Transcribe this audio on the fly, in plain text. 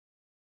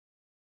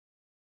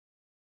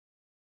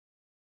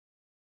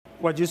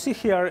What you see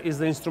here is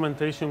the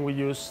instrumentation we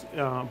use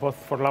both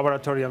for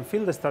laboratory and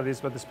field studies,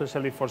 but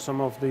especially for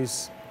some of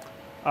these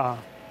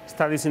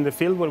studies in the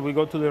field where we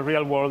go to the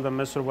real world and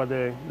measure what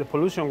the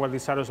pollution, what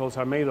these aerosols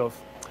are made of.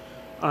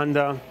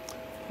 And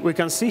we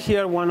can see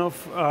here one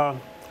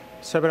of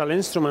several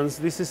instruments.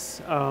 This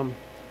is an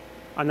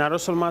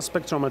aerosol mass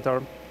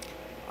spectrometer.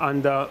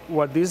 And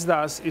what this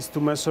does is to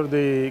measure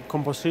the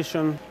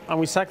composition. And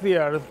we suck the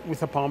air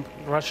with a pump,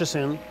 rushes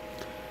in.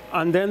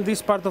 And then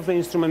this part of the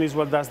instrument is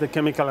what does the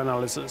chemical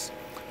analysis.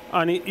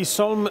 And it's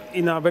all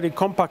in a very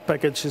compact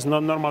package. It's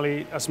not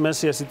normally as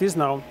messy as it is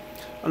now.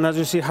 And as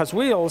you see, it has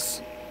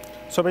wheels.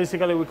 So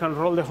basically, we can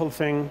roll the whole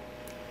thing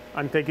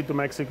and take it to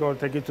Mexico, or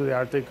take it to the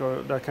Arctic,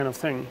 or that kind of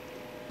thing.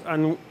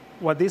 And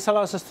what this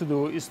allows us to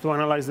do is to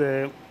analyze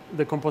the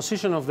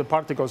composition of the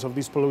particles of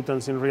these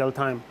pollutants in real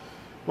time.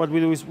 What we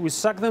do is we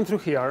suck them through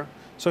here.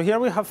 So here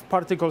we have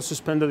particles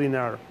suspended in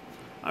air.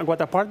 And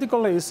what a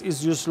particle is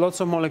just lots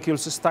of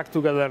molecules stuck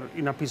together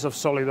in a piece of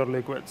solid or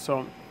liquid.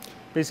 So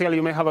basically,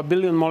 you may have a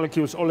billion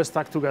molecules all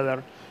stuck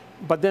together.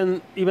 But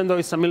then, even though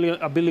it's a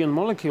billion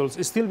molecules,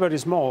 it's still very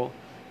small.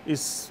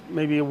 It's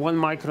maybe 1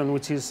 micron,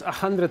 which is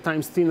 100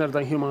 times thinner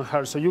than human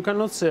hair. So you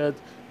cannot see it,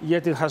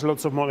 yet it has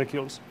lots of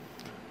molecules.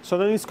 So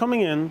then it's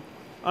coming in.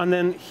 And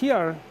then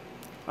here,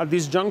 at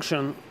this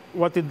junction,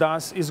 what it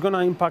does is going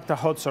to impact a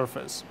hot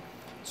surface.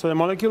 So the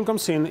molecule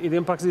comes in, it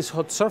impacts this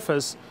hot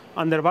surface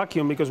under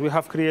vacuum, because we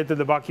have created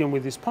the vacuum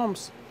with these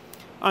pumps.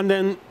 And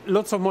then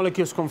lots of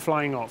molecules come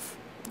flying off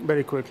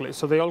very quickly.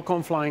 So they all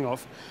come flying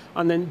off.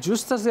 And then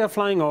just as they are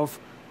flying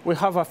off, we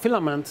have a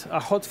filament, a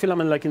hot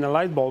filament like in a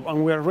light bulb,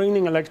 and we are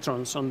raining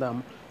electrons on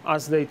them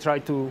as they try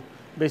to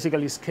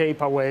basically escape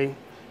away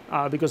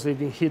because they've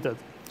been heated.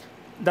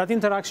 That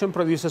interaction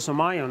produces some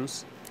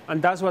ions,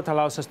 and that's what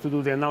allows us to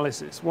do the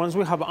analysis. Once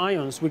we have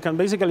ions, we can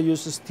basically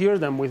use to steer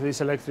them with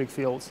these electric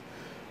fields.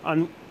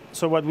 And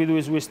so what we do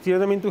is we steer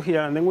them into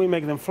here, and then we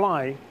make them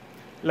fly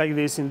like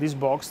this in this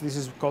box. This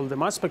is called the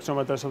mass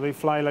spectrometer, so they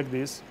fly like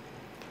this.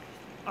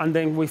 And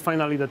then we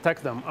finally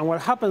detect them. And what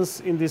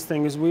happens in this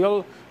thing is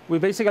we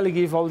basically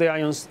give all the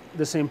ions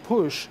the same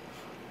push,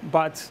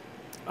 but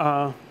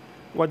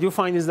what you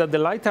find is that the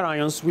lighter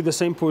ions with the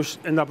same push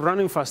end up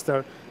running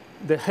faster.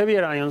 The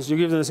heavier ions, you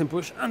give them the same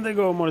push, and they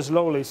go more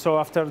slowly. So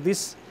after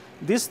this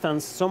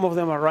distance, some of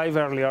them arrive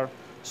earlier,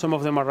 some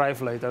of them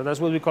arrive later. That's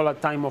what we call a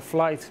time of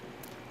flight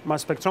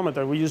mass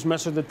spectrometer. We just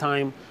measure the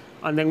time,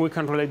 and then we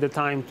can relate the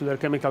time to their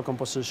chemical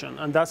composition.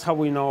 And that's how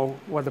we know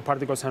what the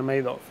particles are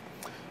made of.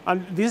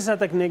 And this is a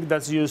technique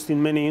that's used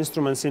in many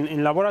instruments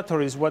in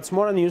laboratories. What's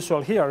more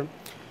unusual here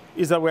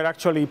is that we're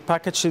actually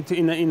packaged it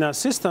in a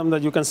system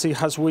that you can see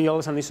has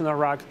wheels and is in a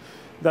rack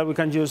that we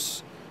can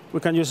just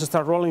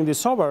start rolling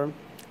this over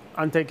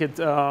and take it,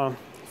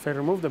 if I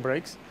remove the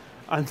brakes,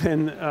 and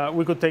then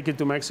we could take it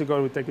to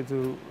Mexico, we take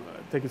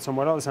it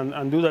somewhere else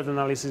and do that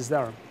analysis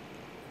there.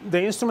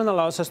 The instrument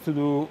allows us to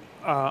do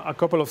a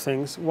couple of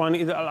things. One,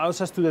 it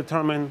allows us to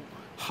determine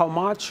how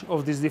much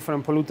of these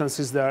different pollutants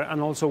is there,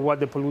 and also what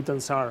the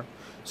pollutants are.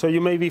 So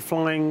you may be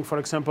flying, for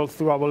example,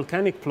 through a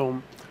volcanic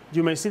plume.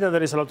 You may see that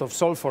there is a lot of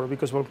sulfur,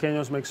 because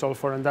volcanoes make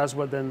sulfur, and that's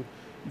what then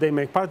they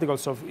make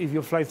particles of. If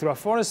you fly through a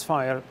forest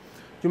fire,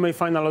 you may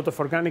find a lot of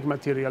organic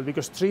material,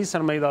 because trees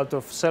are made out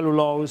of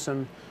cellulose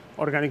and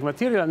organic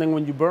material, and then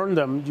when you burn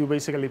them, you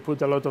basically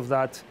put a lot of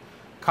that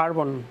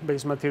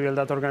carbon-based material,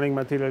 that organic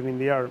material in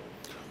the air.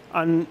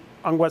 And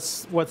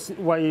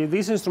why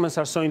these instruments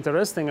are so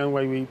interesting, and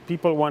why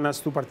people want us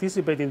to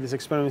participate in these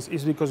experiments,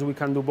 is because we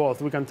can do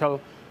both. We can tell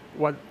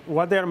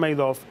what they are made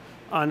of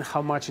and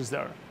how much is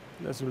there.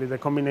 That's really the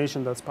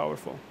combination that's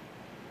powerful.